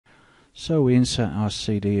So we insert our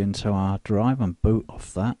CD into our drive and boot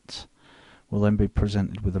off that. We'll then be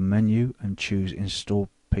presented with a menu and choose Install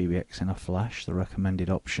PBX in a Flash, the recommended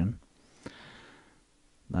option.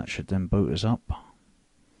 That should then boot us up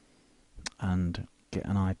and get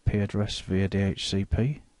an IP address via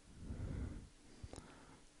DHCP.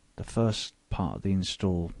 The first part of the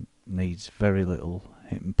install needs very little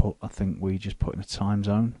input. I think we just put in a time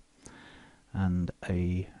zone and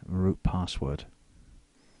a root password.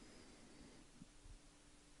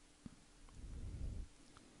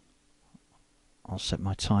 I'll set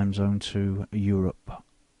my time zone to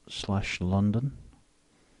Europe/London.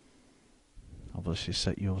 Obviously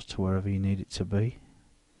set yours to wherever you need it to be.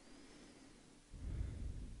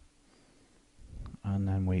 And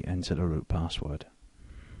then we enter the root password.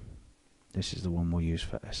 This is the one we'll use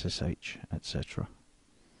for SSH, etc.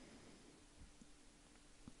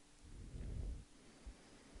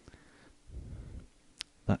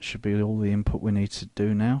 That should be all the input we need to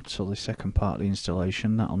do now till the second part of the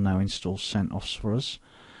installation. That will now install CentOS for us.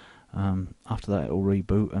 After that it will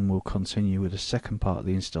reboot and we'll continue with the second part of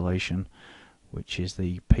the installation, which is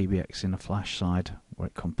the PBX in a Flash side where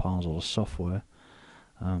it compiles all the software.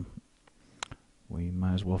 We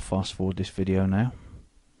may as well fast forward this video now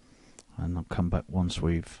and I'll come back once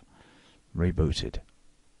we've rebooted.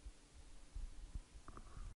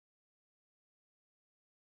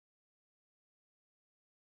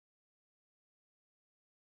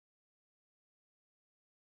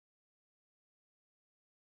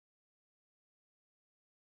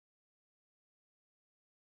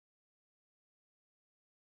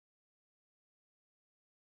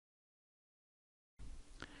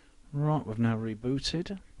 Right, we've now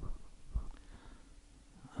rebooted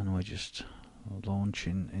and we're just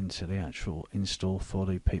launching into the actual install for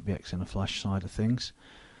the PBX in a Flash side of things.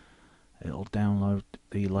 It'll download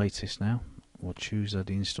the latest now. We'll choose that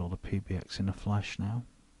install the PBX in a Flash now.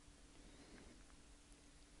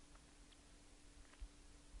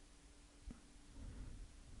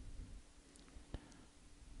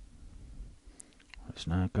 It's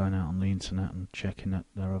now going out on the internet and checking that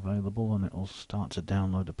they're available, and it'll start to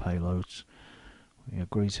download the payloads. We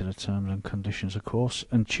agree to the terms and conditions, of course,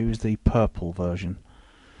 and choose the purple version.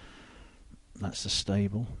 That's the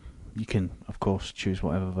stable. You can, of course, choose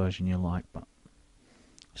whatever version you like, but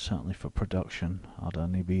certainly for production I'd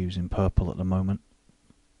only be using purple at the moment.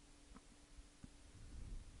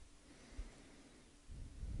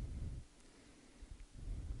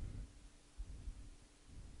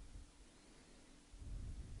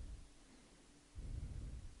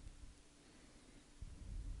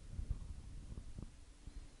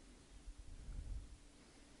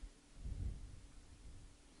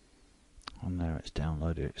 And there, it's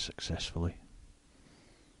downloaded it successfully.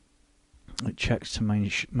 It checks to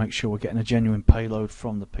make sure we're getting a genuine payload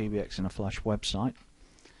from the PBX in a Flash website.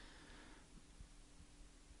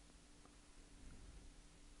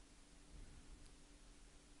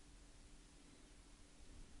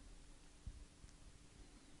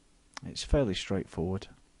 It's fairly straightforward.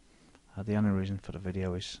 The only reason for the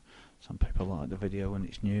video is some people like the video when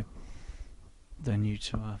it's new. They're new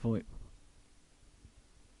to VoIP.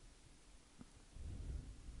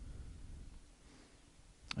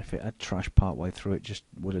 If it had trash part way through, it just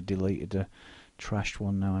would have deleted the trashed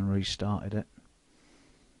one now and restarted it.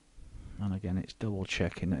 And again, it's double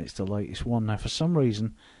checking that it's the latest one. Now for some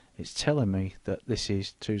reason it's telling me that this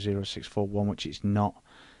is 20641, which it's not.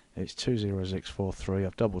 It's 20643.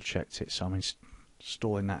 I've double checked it, so I'm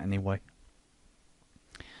installing that anyway.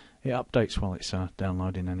 It updates while it's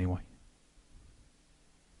downloading anyway.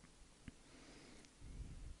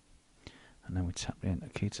 And then we tap the enter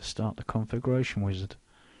key to start the configuration wizard.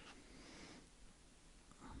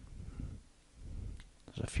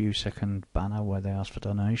 There's a few second banner where they ask for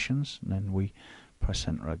donations, and then we press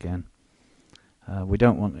enter again. We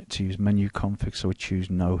don't want it to use menu config, so we choose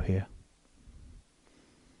no here.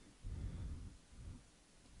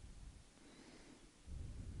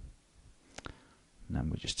 And then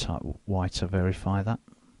we just type Y to verify that.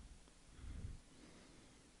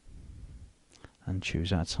 And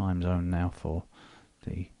choose our time zone now for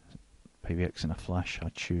the PBX in a Flash. I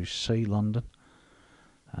choose C, London,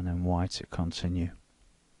 and then Y to continue.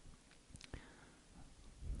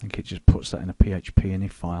 I think it just puts that in a PHP ini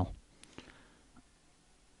file.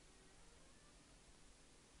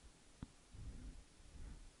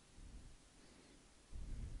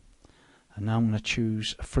 And now I'm going to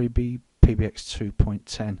choose FreeBee PBX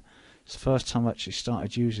 2.10. It's the first time I've actually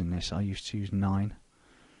started using this. I used to use 9.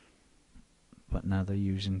 But now they're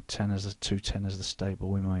using 10 as the 210 as the stable.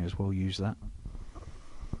 We may as well use that.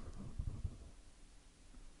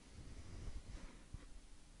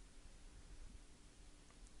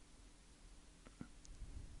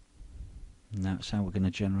 That's how we're going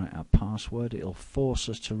to generate our password. It'll force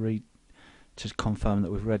us to confirm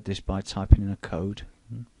that we've read this by typing in a code.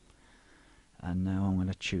 And now I'm going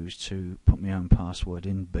to choose to put my own password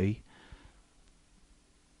in B.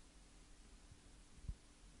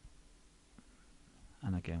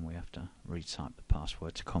 And again, we have to retype the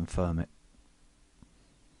password to confirm it.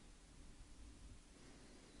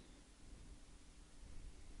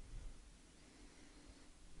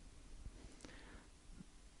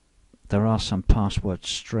 There are some password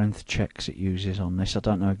strength checks it uses on this. I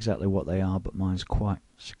don't know exactly what they are, but mine's quite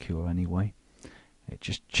secure anyway. It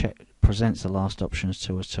just presents the last options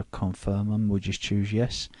to us to confirm them. We just choose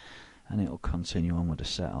yes, and it'll continue on with the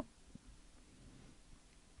setup.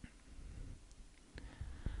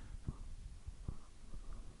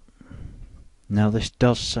 Now this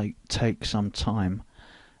does take some time,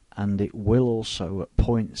 and it will also at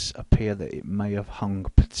points appear that it may have hung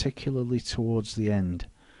particularly towards the end.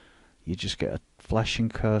 You just get a flashing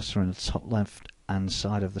cursor in the top left hand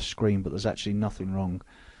side of the screen, but there's actually nothing wrong.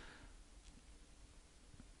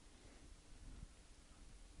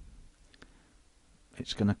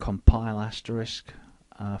 It's going to compile asterisk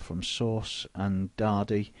from source and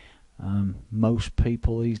Dardy. Most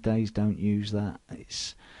people these days don't use that.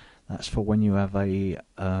 That's for when you have a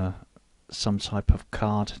some type of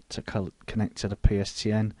card to connect to the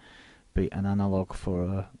PSTN, be it an analog for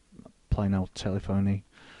a plain old telephony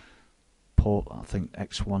port. I think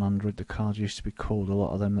X100 the cards used to be called, a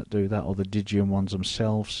lot of them that do that, or the Digium ones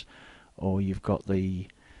themselves, or you've got the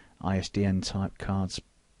ISDN type cards,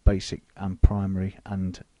 basic and primary,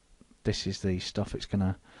 and this is the stuff it's going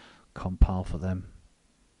to compile for them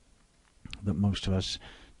that most of us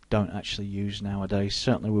don't actually use nowadays.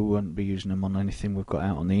 Certainly we wouldn't be using them on anything we've got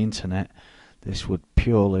out on the internet. This would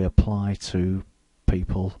purely apply to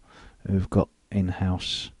people who've got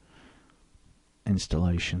in-house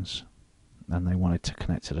installations and they wanted to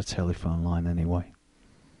connect to the telephone line anyway.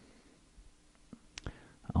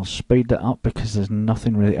 I'll speed that up because there's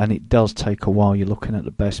nothing really, and it does take a while. You're looking at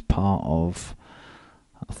the best part of,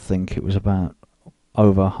 I think it was about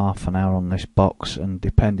over half an hour on this box, and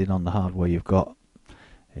depending on the hardware you've got,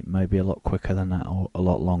 it may be a lot quicker than that or a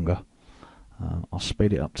lot longer. I'll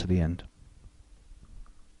speed it up to the end.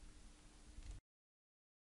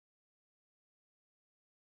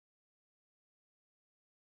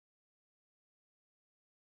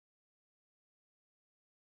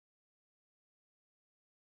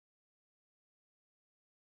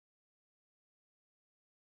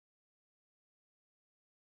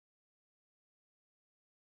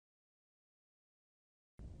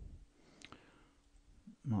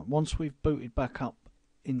 Once we've booted back up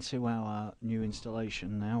into our new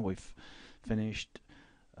installation, now we've finished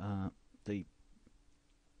the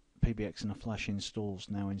PBX In A Flash installs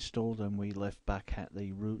now installed, and we left back at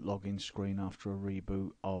the root login screen after a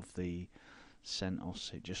reboot of the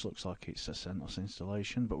CentOS. It just looks like it's a CentOS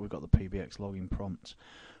installation, but we've got the PBX login prompt.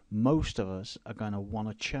 Most of us are going to want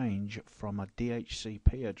to change from a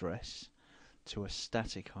DHCP address to a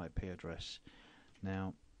static IP address.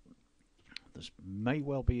 Now, there may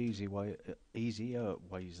well be easier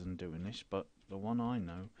ways than doing this, but the one I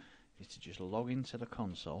know is to just log into the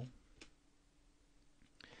console.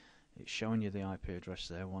 It's showing you the IP address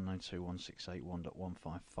there,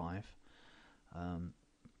 192.168.1.155.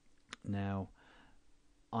 Now,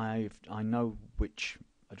 I know which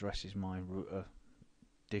addresses my router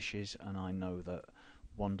dishes, and I know that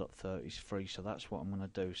 1.30 is free, so that's what I'm going to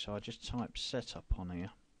do. So I just type setup on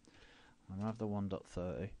here. I'm going to have the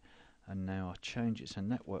 1.30. And now I change it to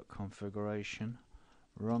network configuration,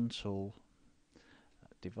 run tool,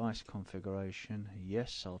 device configuration.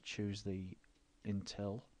 Yes, I'll choose the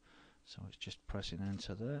Intel, so it's just pressing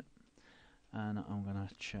enter there. And I'm going to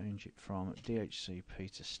change it from DHCP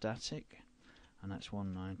to static, and that's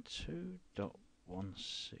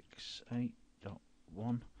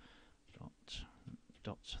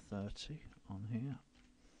 192.168.1.30 on here,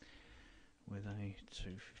 with a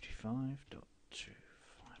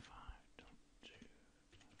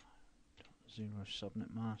 255.255.0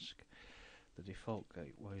 subnet mask. The default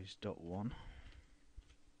gateway is .1.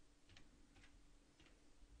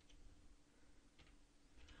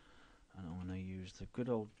 And I'm going to use the good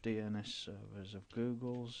old DNS servers of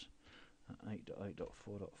Google's at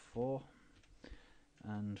 8.8.4.4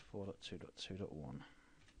 and 4.2.2.1.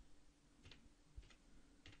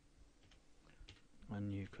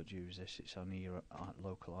 And you could use this, it's only your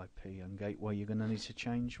local IP and gateway you're going to need to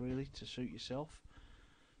change really to suit yourself.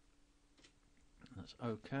 That's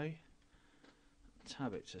OK.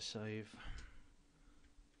 Tab it to save,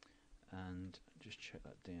 and just check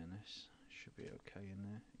that DNS should be OK in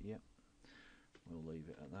there. Yep. we'll leave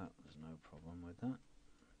it at that. There's no problem with that.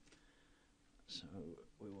 So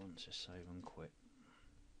we want to save and quit,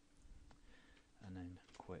 and then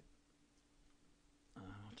quit.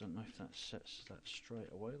 I don't know if that sets that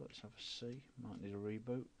straight away. Let's have a see. Might need a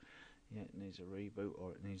reboot. Yeah, it needs a reboot,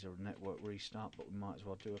 or it needs a network restart, but we might as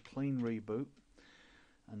well do a clean reboot.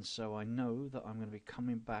 And so I know that I'm going to be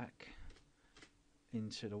coming back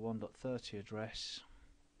into the 1.30 address.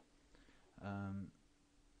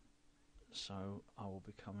 So I will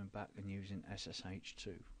be coming back and using SSH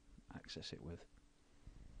to access it with.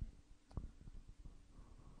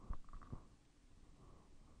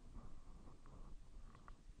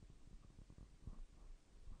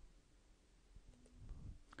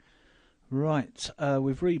 Right,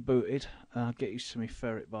 we've rebooted. Get used to me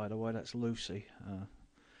ferret, by the way. That's Lucy.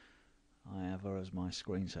 I have her as my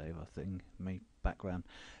screensaver thing, me background.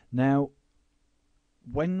 Now,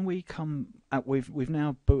 when we come out, we've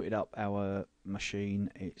now booted up our machine.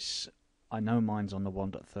 It's, I know mine's on the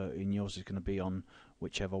 1.30 and yours is going to be on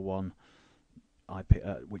whichever one IP,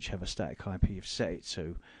 whichever static IP you've set it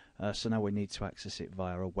to. So now we need to access it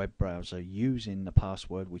via a web browser using the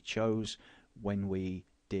password we chose when we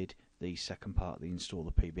did the second part of the install,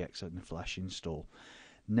 the PBX In A Flash install.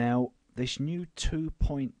 Now, this new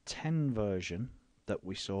 2.10 version that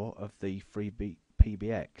we saw of the VOIP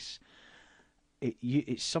PBX,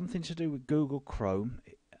 it's something to do with Google Chrome,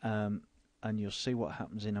 and you'll see what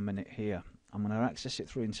happens in a minute here. I'm going to access it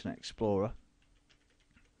through Internet Explorer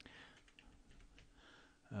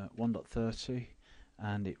 1.30,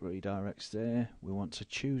 and it redirects there. We want to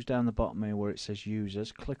choose down the bottom here where it says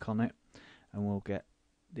users, click on it, and we'll get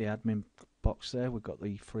the admin box there. We've got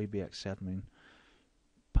the PBX admin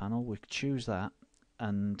panel. We choose that,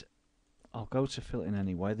 and I'll go to fill it in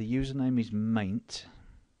anyway. The username is maint,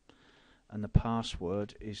 and the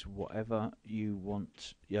password is whatever you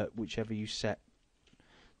want, whichever you set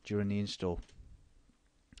during the install.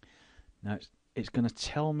 Now it's going to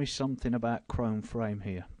tell me something about Chrome Frame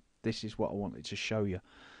here. This is what I wanted to show you.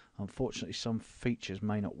 Unfortunately, some features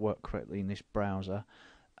may not work correctly in this browser,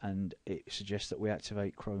 and it suggests that we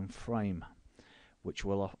activate Chrome Frame, which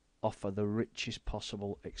will offer the richest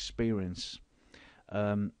possible experience.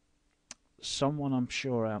 Someone I'm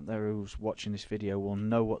sure out there who's watching this video will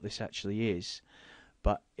know what this actually is,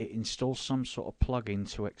 but it installs some sort of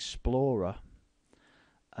plugin to Explorer,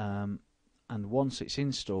 and once it's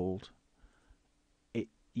installed, it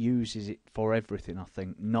uses it for everything, I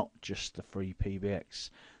think, not just the free PBX.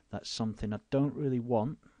 That's something I don't really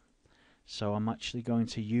want, so I'm actually going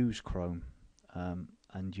to use Chrome,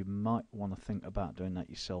 and you might want to think about doing that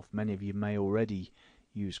yourself. Many of you may already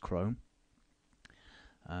use Chrome.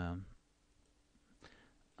 And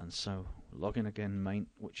so log in again, maint,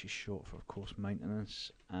 which is short for, of course,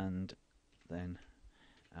 maintenance, and then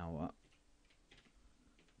our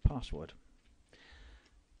password.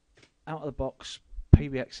 Out of the box,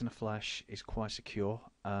 PBX In A Flash is quite secure.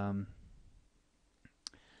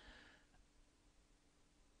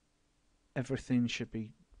 Everything should be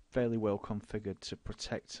fairly well configured to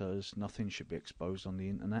protect us. Nothing should be exposed on the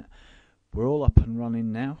internet. We're all up and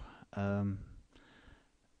running now,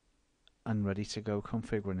 and ready to go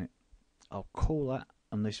configuring it. I'll call that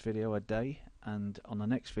on this video a day, and on the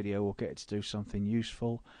next video we'll get it to do something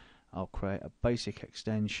useful. I'll create a basic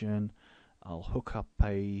extension. I'll hook up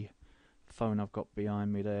a phone I've got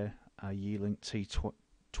behind me there, a Yeelink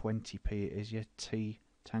T20p it is, yeah, T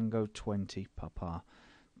Tango 20 Papa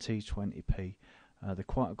T20p. They're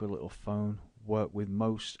quite a good little phone, work with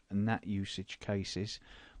most NAT usage cases.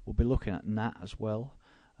 We'll be looking at NAT as well,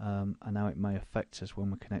 and how it may affect us when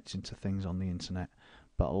we're connecting to things on the internet,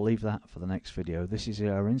 but I'll leave that for the next video. This is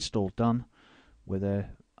our install done. We're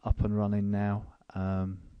there, up and running now.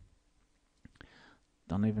 Don't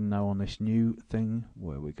even know on this new thing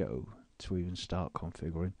where we go to even start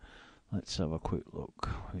configuring. Let's have a quick look.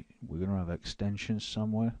 We're going to have extensions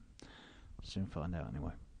somewhere. Soon find out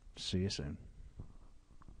anyway. See you soon.